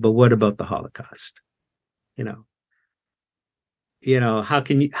 but what about the Holocaust? How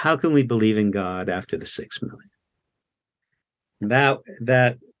can we believe in God after the 6 million?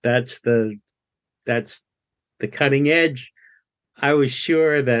 That's the cutting edge. I was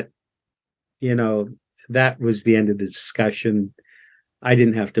sure that that was the end of the discussion. I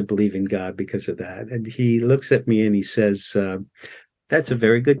didn't have to believe in God because of that. And he looks at me and he says, that's a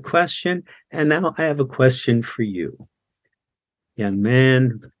very good question. And now I have a question for you, young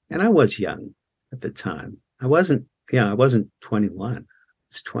man. And I was young at the time. I wasn't 21. I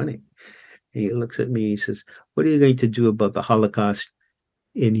was 20. And he looks at me, he says, what are you going to do about the Holocaust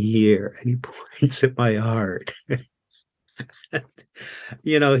in here? And he points at my heart.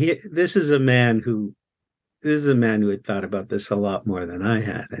 This is a man who had thought about this a lot more than I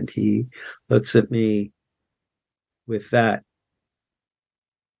had. And he looks at me with that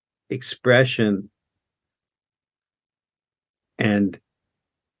expression, and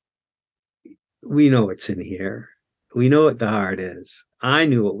we know what's in here. We know what the heart is. I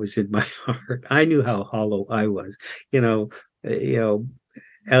knew what was in my heart. I knew how hollow I was. Eliot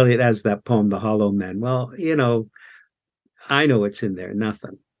has that poem, The Hollow Men. Well, I know what's in there,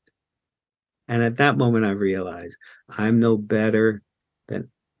 nothing. And at that moment, I realized I'm no better than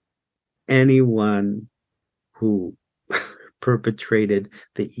anyone who perpetrated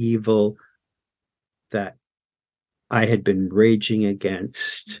the evil that I had been raging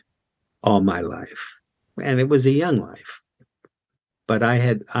against all my life. And it was a young life. But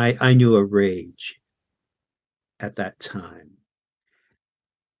I knew a rage. at that time.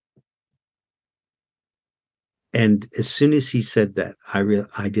 And as soon as he said that, I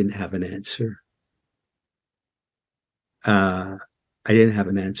didn't have an answer. I didn't have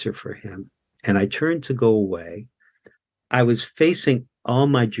an answer for him. And I turned to go away. I was facing all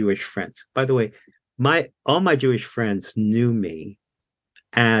my Jewish friends. By the way, all my Jewish friends knew me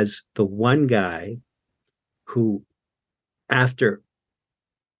as the one guy who, after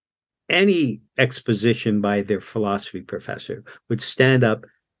any exposition by their philosophy professor, would stand up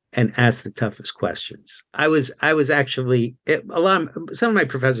and ask the toughest questions. I was actually some of my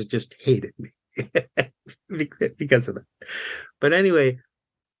professors just hated me because of that. But anyway,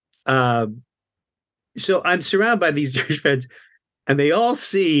 so I'm surrounded by these Jewish friends, and they all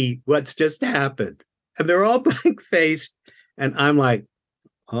see what's just happened, and they're all blank faced, and I'm like,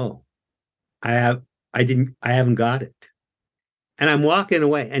 oh, I haven't got it. And I'm walking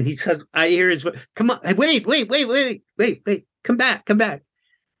away, and he said, I hear his voice, come on, wait, come back.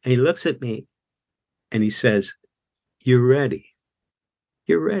 And he looks at me and he says, You're ready,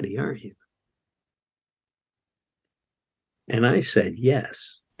 aren't you? And I said,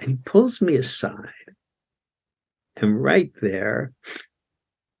 yes. And he pulls me aside. And right there,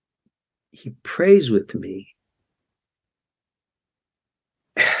 he prays with me.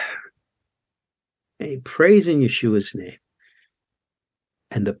 And he prays in Yeshua's name.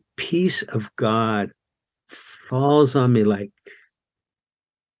 And the peace of God falls on me like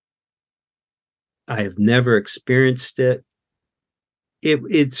I have never experienced it.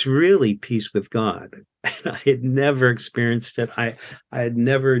 It's really peace with God. And I had never experienced it. I had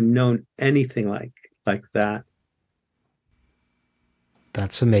never known anything like that.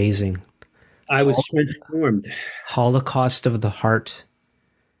 That's amazing. I was transformed. Holocaust of the heart,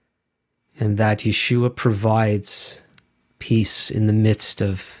 and that Yeshua provides peace in the midst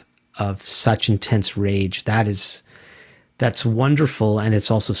of such intense rage. That's wonderful, and it's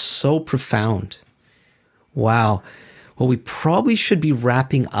also so profound. Wow. Well, we probably should be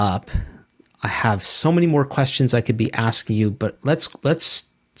wrapping up. I have so many more questions I could be asking you, but let's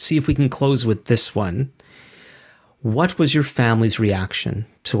see if we can close with this one. What was your family's reaction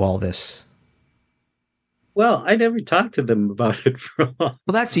to all this? Well, I never talked to them about it for a while.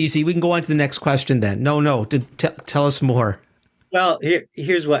 Well, that's easy. We can go on to the next question then. No, tell us more. Well,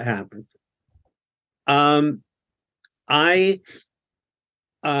 here's what happened. I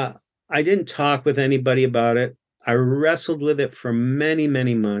didn't talk with anybody about it. I wrestled with it for many,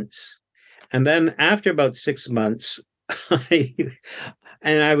 many months. And then after about 6 months, I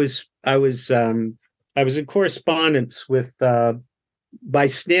was in correspondence with by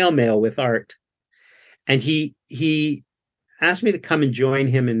snail mail with Art. And he asked me to come and join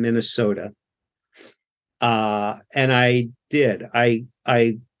him in Minnesota. And I did. I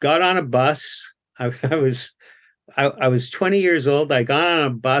got on a bus. I was 20 years old. I got on a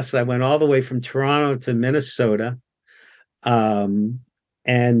bus. I went all the way from Toronto to Minnesota. I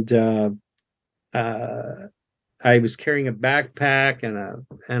was carrying a backpack and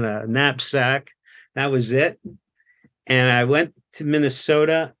a knapsack. That was it. And I went to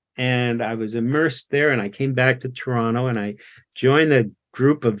Minnesota and I was immersed there. And I came back to Toronto and I joined a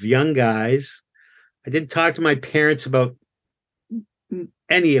group of young guys. I didn't talk to my parents about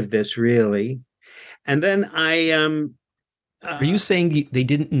any of this really. And then Are you saying they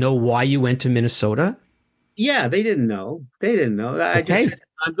didn't know why you went to Minnesota? Yeah, they didn't know. I just said,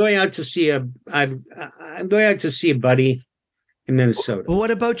 I'm going out to see a buddy in Minnesota. Well, what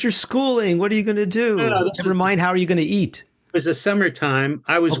about your schooling? What are you going to do? Never mind. How are you going to eat? It was the summertime.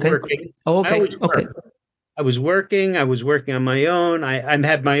 I was working. Oh, okay. I was working on my own. I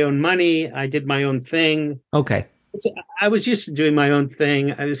had my own money. I did my own thing. Okay. I was used to doing my own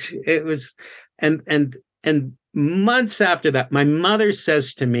thing. And months after that, my mother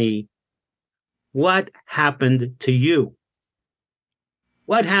says to me, "What happened to you?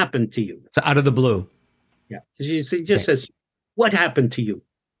 What happened to you?" So out of the blue. Yeah. She just says, "What happened to you?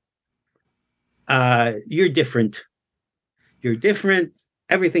 You're different. You're different.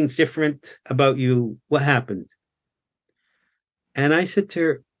 Everything's different about you. What happened?" And I said to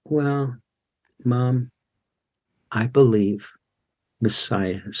her, "Well, Mom, I believe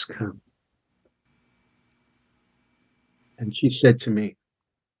Messiah has come." And she said to me,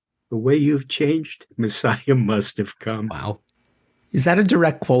 "The way you've changed, Messiah must have come." Wow. Is that a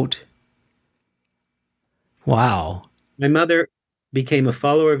direct quote? Wow. My mother became a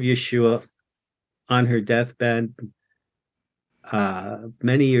follower of Yeshua on her deathbed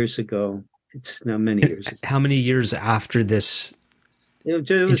many years ago. It's now many years ago. How many years after this It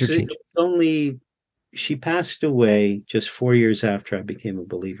was only she passed away just 4 years after I became a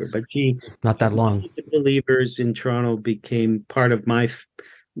believer. But Not she that long. the believers in Toronto became part of my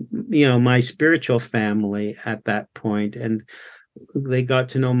spiritual family at that point, and they got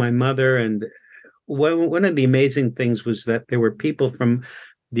to know my mother. And one of the amazing things was that there were people from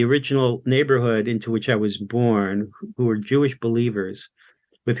the original neighborhood into which I was born who were Jewish believers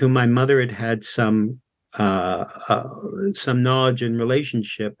with whom my mother had had some knowledge and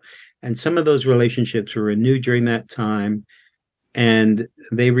relationship, and some of those relationships were renewed during that time. And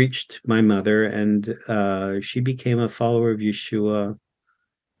they reached my mother, and she became a follower of Yeshua,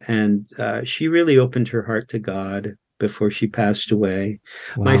 and she really opened her heart to God before she passed away.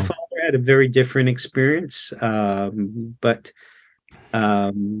 My Wow. father had a very different experience, but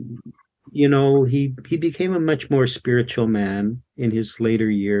um, he became a much more spiritual man in his later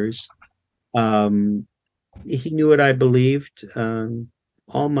years. Um, he knew what I believed.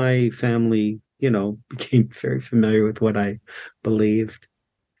 All my family, became very familiar with what I believed.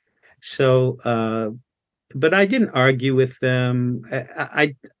 So, but I didn't argue with them.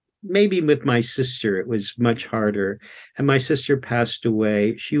 I maybe with my sister it was much harder, and my sister passed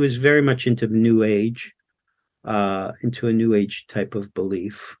away. She was very much into the New Age, into a New Age type of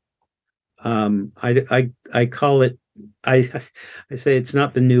belief. I call it. I I say it's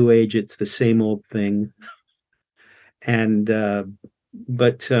not the New Age; it's the same old thing. And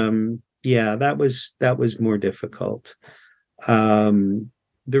but yeah, that was more difficult. Um,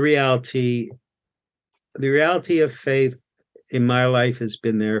 the reality the reality of faith in my life has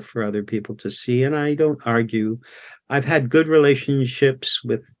been there for other people to see, and I don't argue. I've had good relationships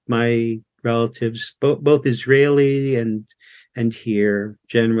with my relatives, both Israeli and here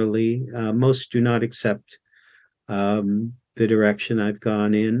generally. Most do not accept the direction I've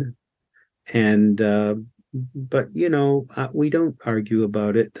gone in, and but we don't argue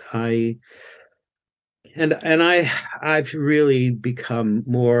about it. I've really become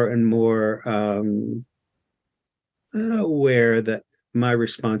more and more aware that my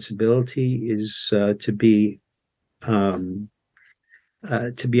responsibility is um,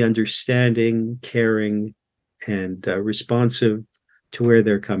 to be understanding, caring, and responsive to where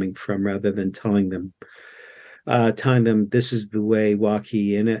they're coming from, rather than telling them this is the way, walk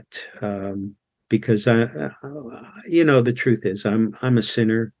ye in it. Because the truth is, I'm a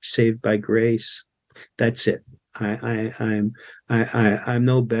sinner saved by grace. That's it. I'm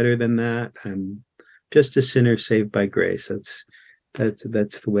no better than that. I'm just a sinner saved by grace. That's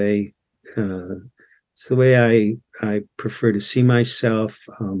the way. It's the way I prefer to see myself,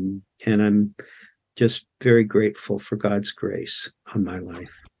 and I'm just very grateful for God's grace on my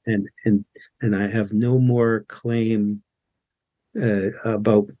life, and I have no more claim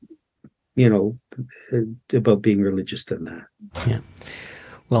about you know about being religious than that. Yeah.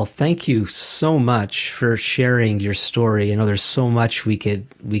 Well, thank you so much for sharing your story. I know there's so much we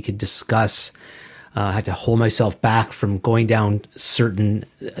could discuss. I had to hold myself back from going down certain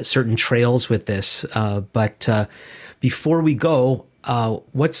trails with this. But before we go,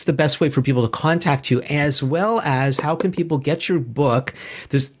 what's the best way for people to contact you, as well as how can people get your book?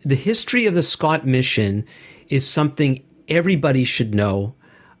 The history of the Scott Mission is something everybody should know.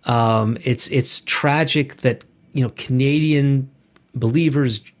 It's tragic that Canadian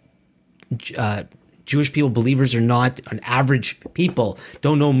believers, Jewish people, believers are not an average people,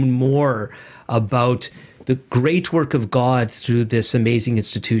 don't know more about the great work of God through this amazing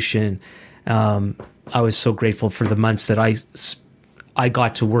institution. I was so grateful for the months that I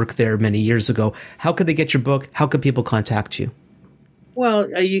got to work there many years ago. How could they get your book? How could people contact you? Well,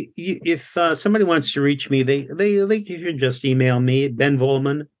 if somebody wants to reach me, they can just email me at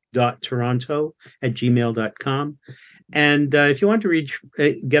benvolman.toronto@gmail.com. And if you want to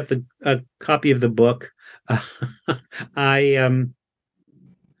get a copy of the book, uh, I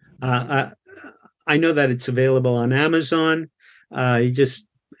uh, I know that it's available on Amazon. You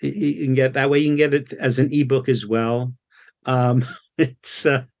can get that way. You can get it as an ebook as well. It's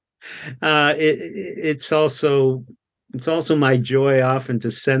it's also my joy often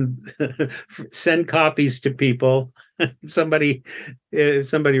to send copies to people. If somebody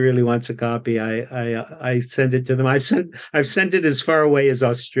really wants a copy, I send it to them. I've sent it as far away as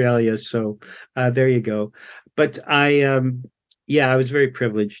Australia, so there you go. But yeah, I was very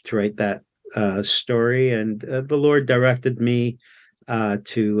privileged to write that story, and the Lord directed me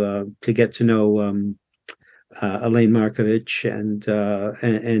to get to know Elaine Markovich, and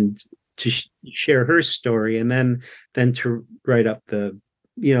to share her story, and then to write up the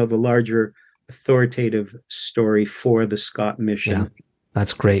larger authoritative story for the Scott Yeah, Mission.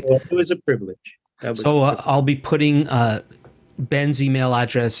 that's great. So it was a privilege. That was So I'll be putting Ben's email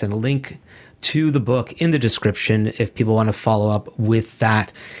address and a link to the book in the description if people want to follow up with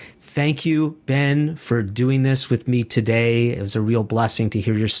that. Thank you, Ben, for doing this with me today. It was a real blessing to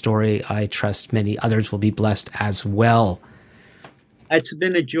hear your story. I trust many others will be blessed as well. It's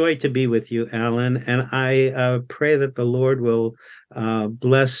been a joy to be with you, Alan, and I pray that the Lord will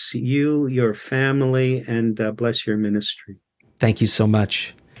bless you, your family, and bless your ministry. Thank you so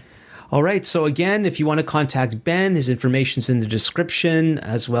much. All right. So again, if you want to contact Ben, his information's in the description,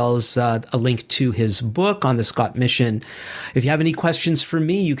 as well as a link to his book on the Scott Mission. If you have any questions for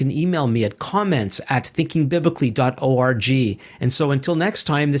me, you can email me at comments@thinkingbiblically.org. And so until next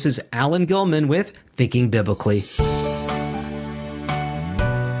time, this is Alan Gilman with Thinking Biblically.